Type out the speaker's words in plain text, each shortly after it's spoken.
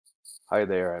Hi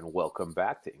there, and welcome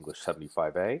back to English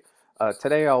 75A.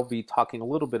 Today I'll be talking a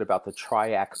little bit about the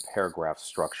TRIAC paragraph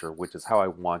structure, which is how I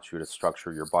want you to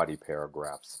structure your body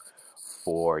paragraphs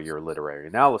for your literary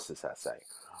analysis essay.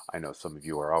 I know some of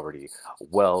you are already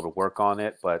well to work on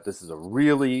it, but this is a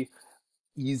really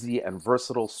easy and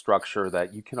versatile structure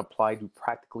that you can apply to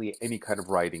practically any kind of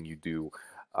writing you do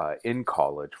in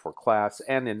college for class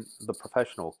and in the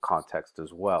professional context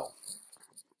as well.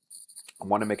 I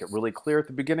want to make it really clear at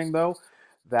the beginning, though,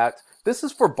 that this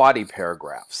is for body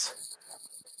paragraphs.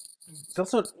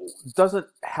 Doesn't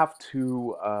have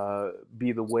to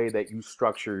be the way that you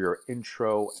structure your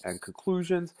intro and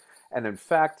conclusions. And in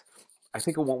fact, I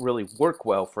think it won't really work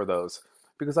well for those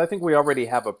because I think we already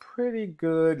have a pretty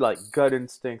good gut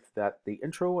instinct that the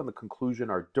intro and the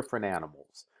conclusion are different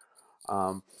animals.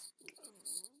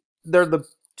 They're the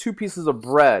two pieces of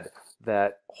bread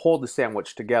that hold the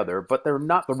sandwich together, but they're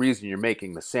not the reason you're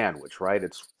making the sandwich, right?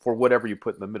 It's for whatever you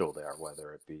put in the middle there,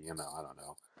 whether it be, I don't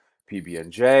know,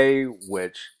 PB&J,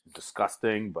 which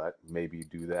disgusting, but maybe you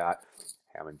do that.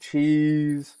 Ham and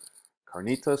cheese,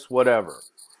 carnitas, whatever.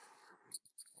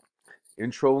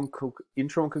 Intro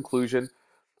and conclusion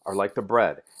are like the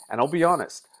bread. And I'll be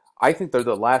honest, I think they're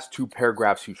the last two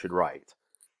paragraphs you should write.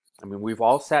 I mean, we've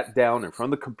all sat down in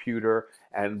front of the computer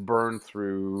and burned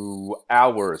through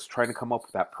hours trying to come up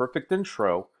with that perfect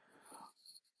intro,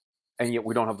 and yet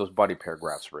we don't have those body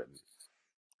paragraphs written.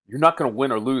 You're not going to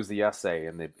win or lose the essay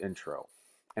in the intro.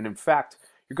 And in fact,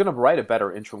 you're going to write a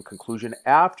better intro and conclusion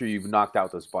after you've knocked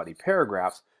out those body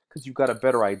paragraphs because you've got a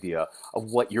better idea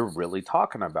of what you're really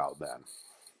talking about then.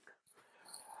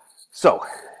 So,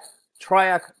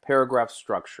 TRIAC paragraph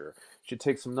structure. You should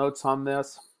take some notes on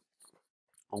this.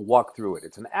 I'll walk through it.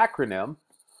 It's an acronym.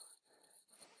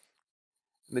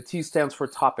 And the T stands for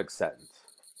topic sentence.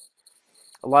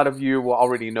 A lot of you will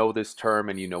already know this term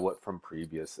and you know it from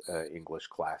previous English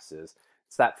classes.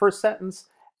 It's that first sentence.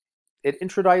 It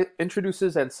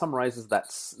introduces and summarizes the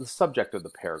subject of the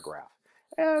paragraph.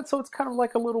 And so it's kind of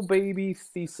like a little baby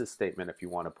thesis statement if you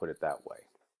want to put it that way.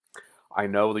 I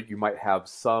know that you might have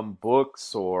some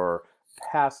books or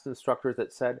past instructors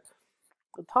that said,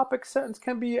 the topic sentence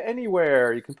can be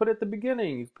anywhere. You can put it at the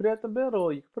beginning, you can put it at the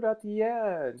middle, you can put it at the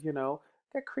end,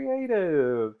 get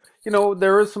creative.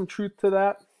 There is some truth to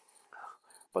that,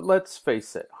 but let's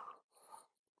face it.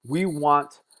 We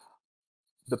want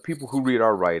the people who read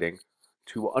our writing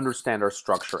to understand our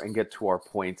structure and get to our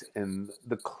point in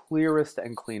the clearest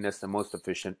and cleanest and most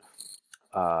efficient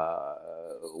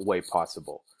way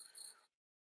possible.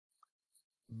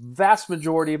 Vast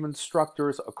majority of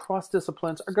instructors across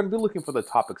disciplines are going to be looking for the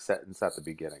topic sentence at the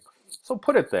beginning. So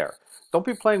put it there. Don't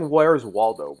be playing Where's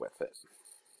Waldo with it.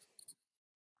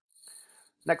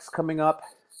 Next coming up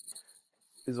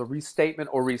is a restatement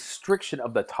or restriction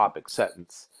of the topic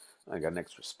sentence. I got an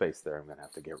extra space there I'm going to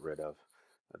have to get rid of.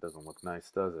 That doesn't look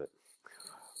nice, does it?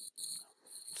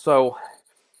 So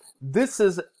this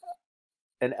is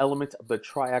an element of the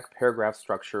TRIAC paragraph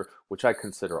structure which I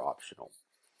consider optional.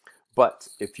 But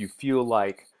if you feel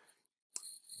like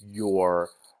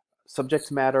your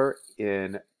subject matter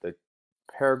in the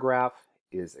paragraph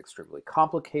is extremely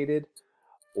complicated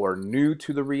or new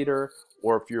to the reader,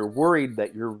 or if you're worried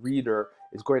that your reader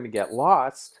is going to get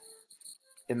lost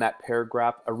in that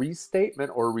paragraph, a restatement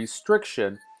or a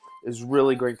restriction is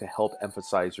really going to help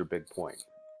emphasize your big point.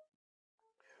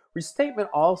 Restatement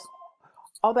also,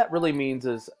 all that really means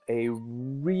is a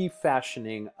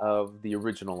refashioning of the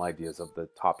original ideas of the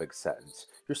topic sentence.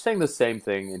 You're saying the same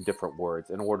thing in different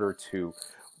words in order to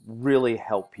really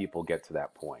help people get to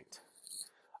that point.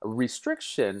 A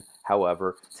restriction,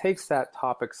 however, takes that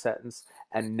topic sentence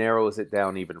and narrows it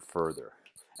down even further.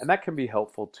 And that can be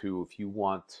helpful too if you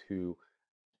want to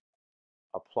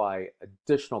apply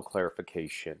additional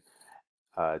clarification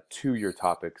to your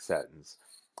topic sentence,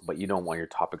 but you don't want your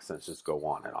topic sentence just go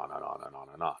on and on and on and on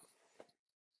and on.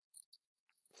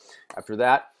 After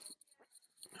that,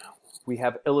 we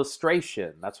have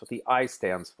illustration. That's what the I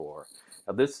stands for.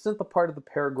 Now, this isn't the part of the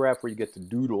paragraph where you get to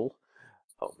doodle.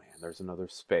 Oh man, there's another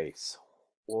space.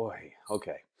 Boy,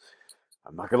 okay.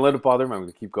 I'm not going to let it bother me. I'm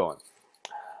going to keep going.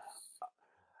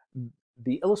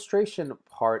 The illustration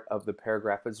part of the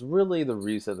paragraph is really the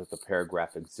reason that the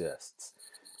paragraph exists.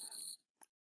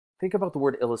 Think about the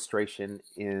word illustration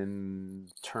in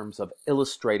terms of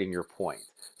illustrating your point.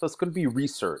 So it's going to be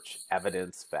research,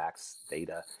 evidence, facts,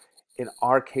 data. In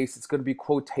our case, it's going to be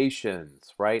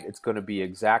quotations, right? It's going to be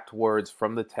exact words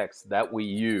from the text that we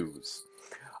use.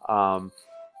 And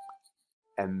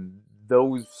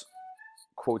those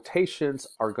quotations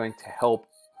are going to help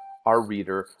our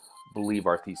reader believe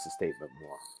our thesis statement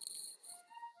more.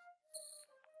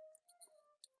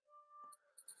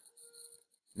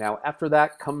 Now, after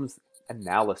that comes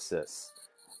analysis.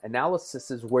 Analysis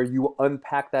is where you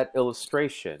unpack that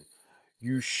illustration.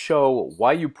 You show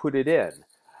why you put it in,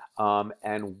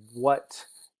 and what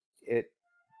it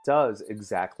does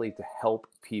exactly to help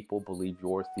people believe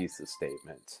your thesis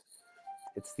statement.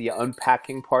 It's the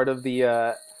unpacking part of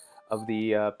the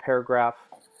paragraph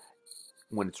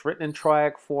when it's written in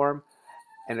TRIAC form,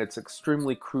 and it's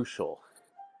extremely crucial.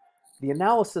 The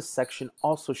analysis section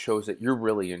also shows that you're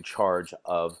really in charge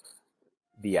of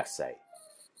the essay.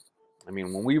 I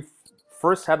mean, when we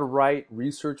first had to write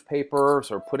research papers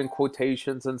or put in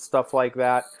quotations and stuff like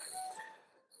that,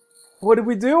 what did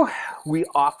we do? We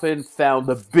often found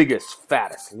the biggest,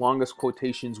 fattest, longest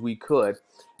quotations we could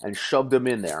and shoved them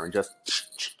in there and just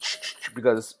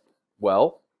because,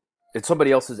 well, it's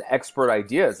somebody else's expert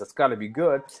ideas. That's got to be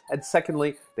good. And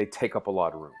secondly, they take up a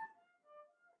lot of room.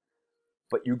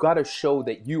 But you got to show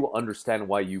that you understand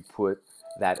why you put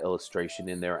that illustration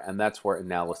in there, and that's where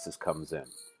analysis comes in.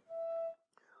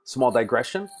 Small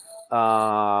digression.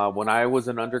 When I was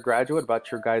an undergraduate, about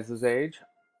your guys' age,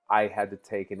 I had to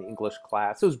take an English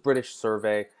class. It was British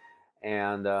survey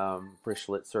and British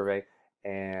Lit survey,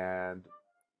 and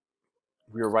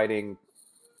we were writing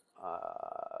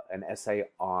an essay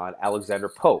on Alexander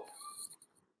Pope.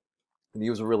 And he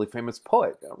was a really famous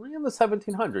poet in the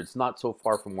 1700s, not so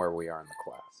far from where we are in the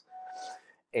class.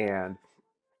 And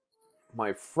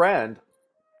my friend,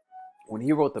 when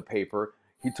he wrote the paper,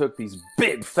 he took these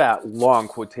big, fat, long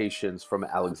quotations from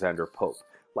Alexander Pope.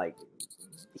 Like,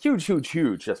 huge, huge,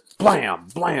 huge, just blam,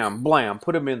 blam, blam,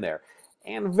 put them in there.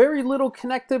 And very little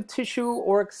connective tissue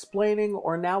or explaining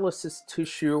or analysis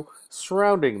tissue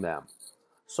surrounding them.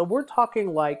 So we're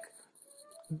talking like,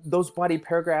 those body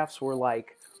paragraphs were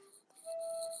like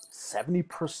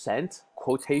 70%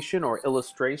 quotation or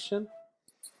illustration,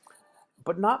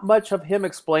 but not much of him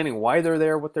explaining why they're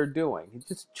there, what they're doing. He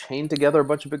just chained together a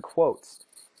bunch of big quotes.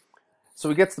 So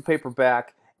he gets the paper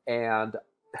back, and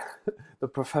the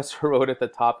professor wrote at the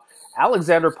top,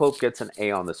 Alexander Pope gets an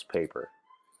A on this paper.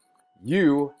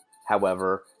 You,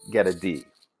 however, get a D.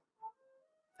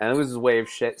 And it was his way of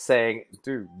saying,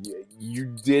 dude, you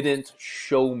didn't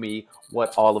show me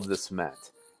what all of this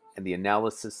meant. And the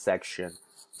analysis section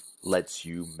lets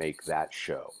you make that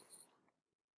show.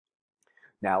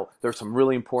 Now, there's some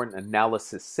really important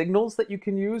analysis signals that you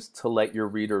can use to let your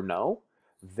reader know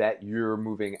that you're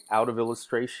moving out of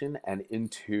illustration and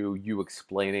into you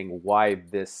explaining why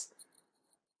this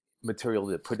material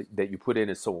that you put in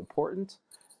is so important.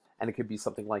 And it could be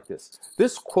something like this.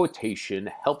 This quotation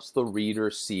helps the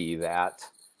reader see that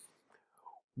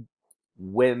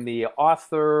when the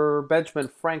author Benjamin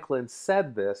Franklin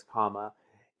said this, comma,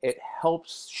 it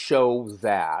helps show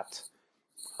that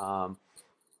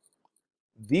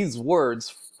these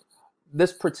words,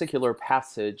 this particular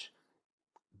passage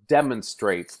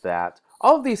demonstrates that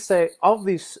all of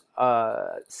these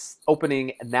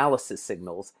opening analysis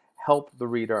signals help the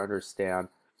reader understand,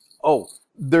 oh,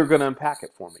 they're going to unpack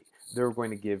it for me. They're going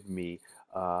to give me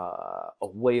a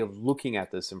way of looking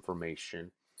at this information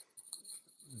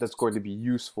that's going to be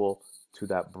useful to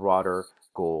that broader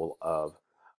goal of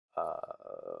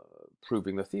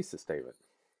proving the thesis statement.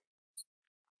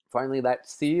 Finally, that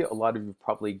C, a lot of you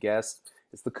probably guessed,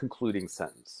 is the concluding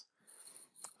sentence.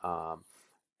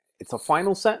 It's a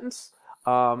final sentence,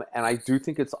 and I do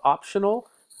think it's optional.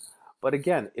 But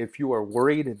again, if you are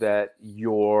worried that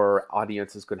your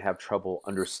audience is going to have trouble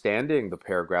understanding the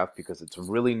paragraph because it's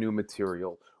really new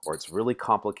material, or it's really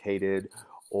complicated,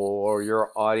 or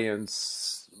your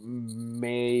audience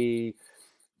may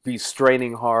be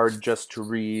straining hard just to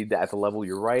read at the level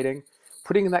you're writing,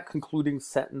 putting in that concluding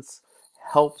sentence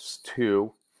helps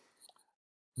to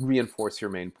reinforce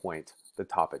your main point, the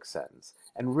topic sentence.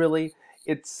 And really,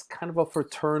 it's kind of a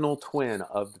fraternal twin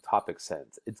of the topic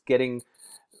sentence. It's getting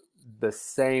the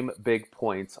same big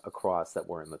points across that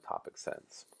were in the topic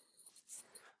sentence.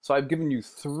 So I've given you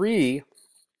 3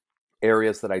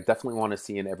 areas that I definitely want to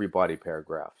see in every body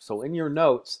paragraph. So in your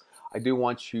notes, I do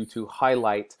want you to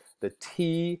highlight the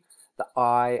T, the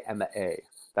I, and the A.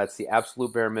 That's the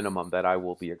absolute bare minimum that I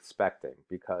will be expecting,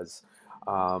 because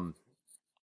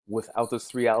without those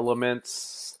 3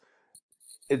 elements,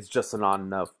 it's just not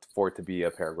enough for it to be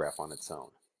a paragraph on its own.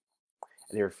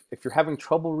 And if you're having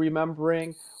trouble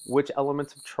remembering which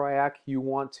elements of TRIAC you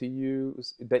want to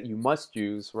use, that you must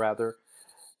use rather,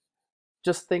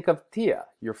 just think of Tia,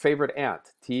 your favorite aunt,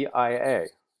 T-I-A.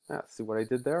 Yeah, see what I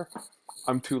did there?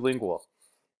 I'm too lingual.